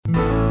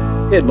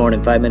Good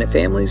morning, 5-Minute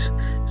Families.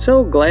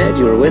 So glad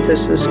you are with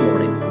us this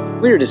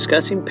morning. We are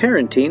discussing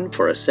parenting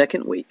for a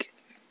second week.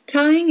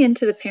 Tying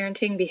into the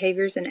parenting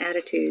behaviors and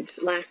attitudes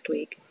last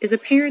week is a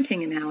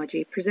parenting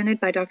analogy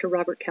presented by Dr.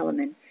 Robert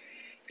Kellemen.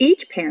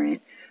 Each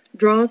parent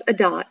draws a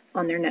dot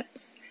on their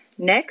notes.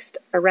 Next,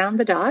 around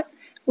the dot,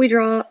 we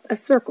draw a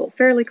circle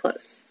fairly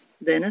close,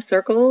 then a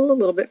circle a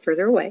little bit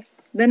further away,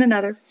 then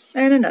another,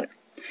 and another,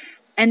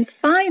 and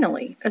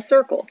finally a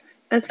circle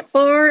as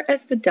far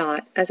as the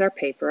dot as our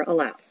paper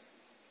allows.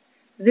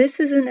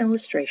 This is an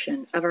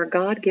illustration of our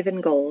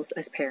God-given goals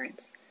as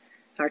parents.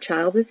 Our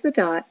child is the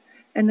dot,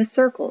 and the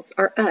circles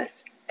are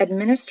us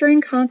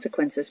administering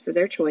consequences for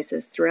their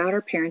choices throughout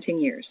our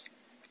parenting years,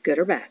 good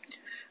or bad.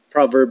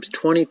 Proverbs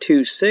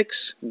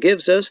 22:6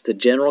 gives us the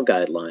general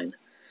guideline.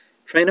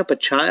 Train up a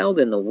child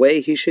in the way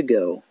he should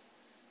go.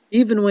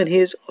 Even when he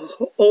is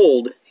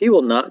old, he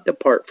will not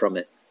depart from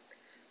it.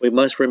 We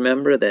must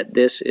remember that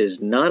this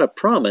is not a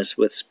promise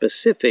with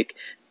specific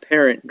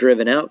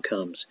parent-driven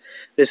outcomes.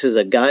 This is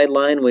a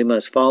guideline we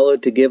must follow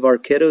to give our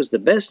kiddos the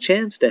best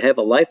chance to have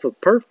a life of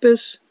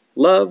purpose,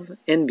 love,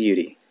 and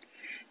beauty.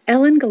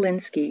 Ellen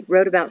Galinsky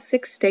wrote about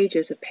 6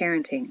 stages of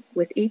parenting,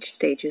 with each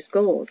stage's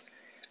goals.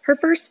 Her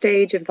first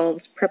stage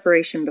involves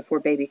preparation before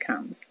baby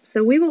comes,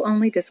 so we will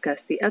only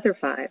discuss the other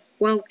 5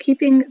 while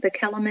keeping the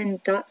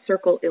Kellemen dot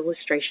circle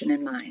illustration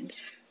in mind.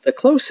 The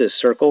closest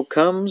circle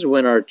comes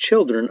when our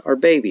children are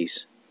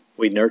babies.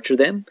 We nurture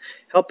them,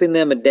 helping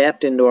them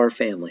adapt into our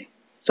family.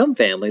 Some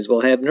families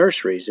will have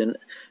nurseries in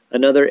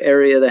another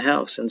area of the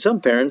house, and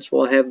some parents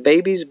will have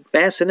baby's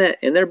bassinet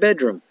in their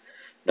bedroom.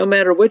 No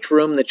matter which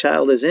room the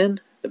child is in,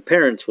 the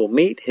parents will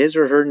meet his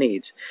or her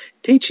needs,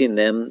 teaching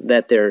them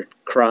that their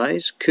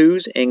cries,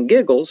 coos, and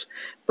giggles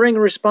bring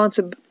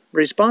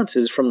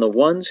responses from the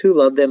ones who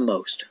love them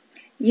most.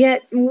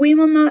 Yet, we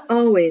will not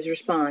always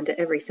respond to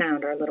every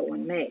sound our little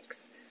one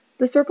makes.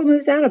 The circle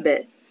moves out a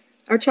bit.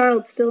 Our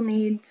child still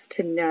needs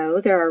to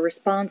know there are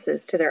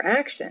responses to their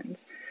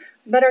actions,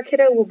 but our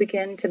kiddo will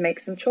begin to make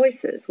some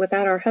choices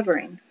without our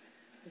hovering.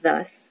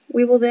 Thus,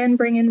 we will then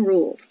bring in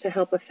rules to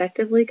help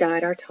effectively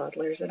guide our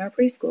toddlers and our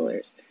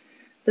preschoolers.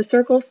 The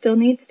circle still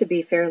needs to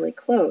be fairly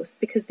close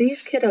because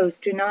these kiddos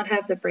do not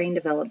have the brain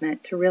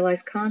development to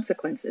realize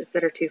consequences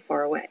that are too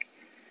far away.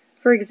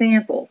 For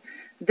example,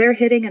 their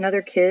hitting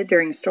another kid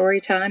during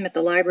story time at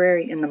the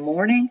library in the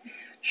morning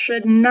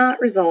should not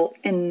result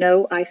in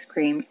no ice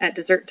cream at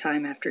dessert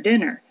time after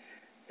dinner.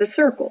 The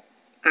circle,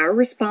 our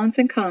response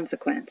and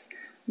consequence,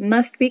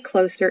 must be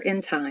closer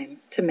in time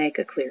to make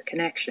a clear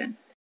connection.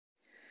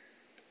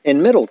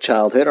 In middle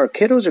childhood, our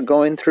kiddos are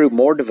going through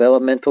more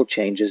developmental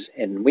changes,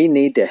 and we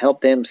need to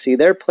help them see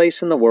their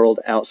place in the world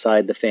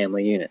outside the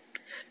family unit.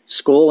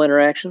 School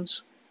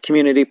interactions,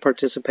 community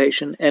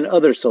participation, and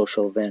other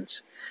social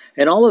events.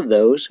 And all of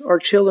those, our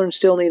children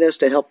still need us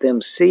to help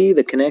them see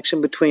the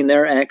connection between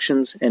their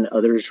actions and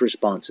others'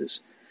 responses.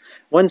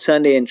 One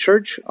Sunday in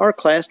church, our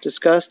class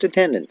discussed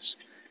attendance.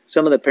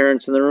 Some of the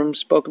parents in the room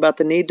spoke about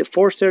the need to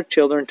force their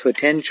children to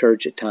attend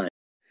church at times,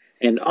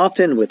 and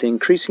often with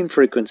increasing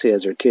frequency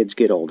as their kids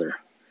get older.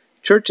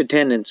 Church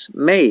attendance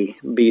may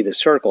be the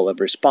circle of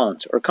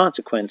response or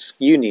consequence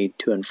you need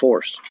to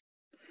enforce.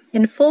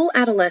 In full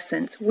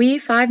adolescence, we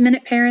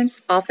 5-minute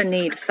parents often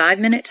need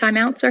 5-minute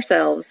timeouts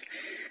ourselves.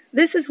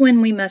 This is when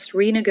we must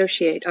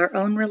renegotiate our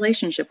own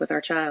relationship with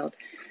our child.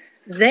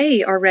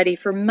 They are ready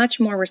for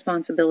much more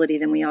responsibility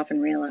than we often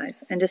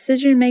realize, and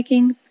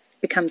decision-making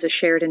becomes a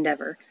shared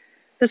endeavor.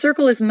 The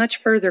circle is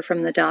much further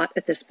from the dot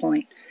at this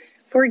point.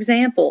 For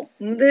example,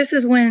 this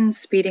is when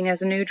speeding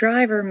as a new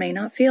driver may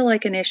not feel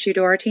like an issue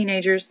to our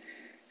teenagers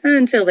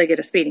until they get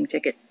a speeding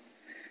ticket.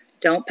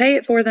 Don't pay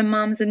it for them,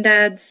 moms and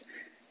dads.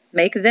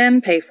 Make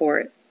them pay for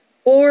it,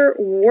 or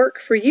work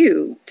for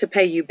you to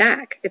pay you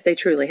back if they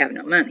truly have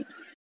no money.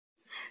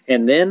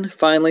 And then,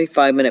 finally,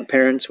 5-minute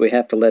parents, we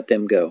have to let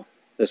them go.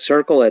 The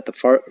circle at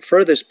the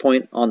furthest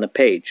point on the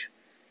page.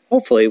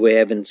 Hopefully, we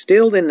have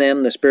instilled in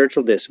them the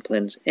spiritual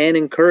disciplines and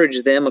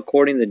encouraged them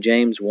according to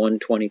James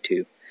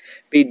 1:22.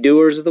 Be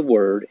doers of the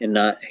word and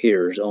not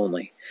hearers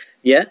only.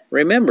 Yet,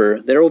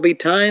 remember, there will be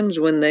times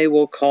when they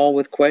will call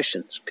with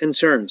questions,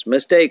 concerns,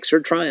 mistakes, or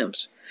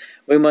triumphs.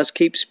 We must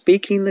keep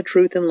speaking the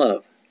truth in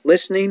love,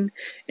 listening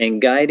and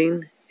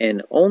guiding,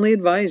 and only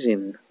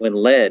advising when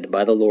led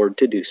by the Lord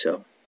to do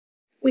so.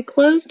 We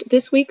closed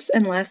this week's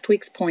and last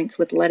week's points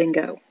with letting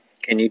go.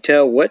 Can you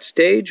tell what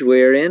stage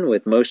we are in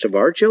with most of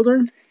our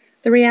children?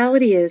 The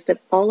reality is that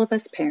all of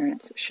us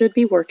parents should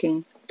be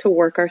working to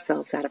work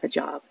ourselves out of a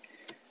job.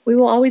 We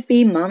will always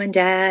be mom and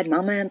dad,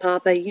 mama and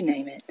papa, you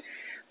name it.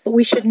 But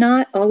we should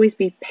not always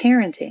be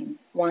parenting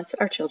once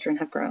our children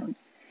have grown.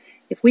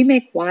 If we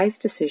make wise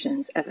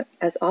decisions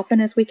as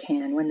often as we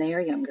can when they are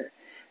younger,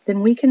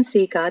 then we can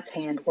see God's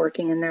hand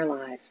working in their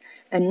lives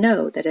and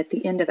know that at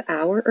the end of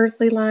our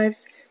earthly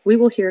lives, we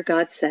will hear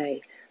God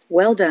say,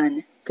 "Well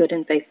done, good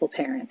and faithful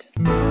parent."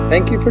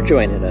 Thank you for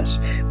joining us.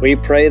 We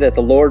pray that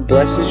the Lord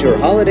blesses your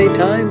holiday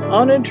time,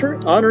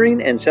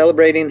 honoring and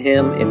celebrating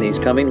Him in these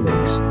coming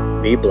weeks.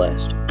 Be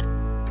blessed.